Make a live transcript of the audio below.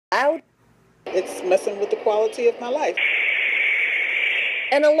loud. It's messing with the quality of my life.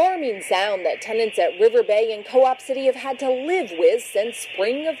 An alarming sound that tenants at Riverbay and Co-op City have had to live with since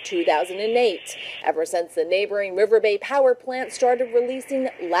spring of 2008, ever since the neighboring Riverbay power plant started releasing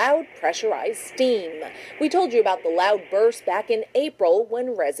loud pressurized steam. We told you about the loud burst back in April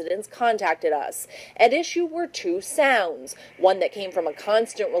when residents contacted us. At issue were two sounds, one that came from a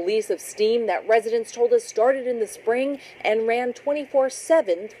constant release of steam that residents told us started in the spring and ran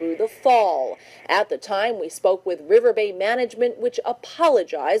 24/7 through the fall. At the time, we spoke with Riverbay management, which apologized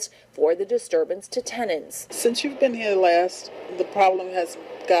for the disturbance to tenants. Since you've been here last, the problem has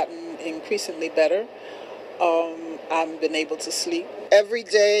gotten increasingly better. I've been able to sleep. Every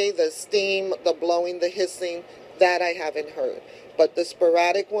day, the steam, the blowing, the hissing, that I haven't heard. But the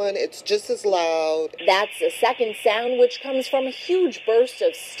sporadic one, it's just as loud. That's the second sound, which comes from a huge burst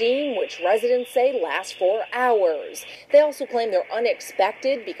of steam, which residents say lasts for hours. They also claim they're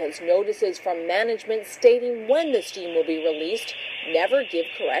unexpected because notices from management stating when the steam will be released never give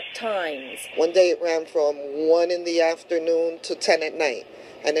correct times. One day it ran from 1 in the afternoon to 10 at night,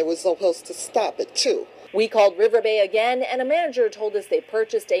 and it was supposed to stop at 2. We called Riverbay again, and a manager told us they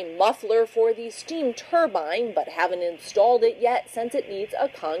purchased a muffler for the steam turbine, but haven't installed it yet since it needs a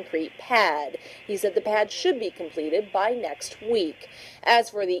concrete pad. He said the pad should be completed by next week. As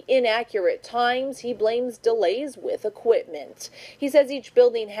for the inaccurate times, he blames delays with equipment. He says each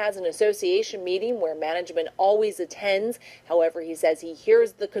building has an association meeting where management always attends. However, he says he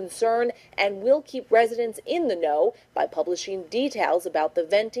hears the concern and will keep residents in the know by publishing details about the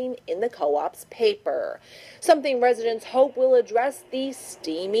venting in the co-op's paper. Something residents hope will address the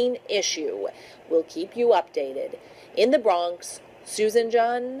steaming issue. We'll keep you updated. In the Bronx, Susan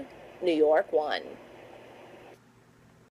John, New York 1.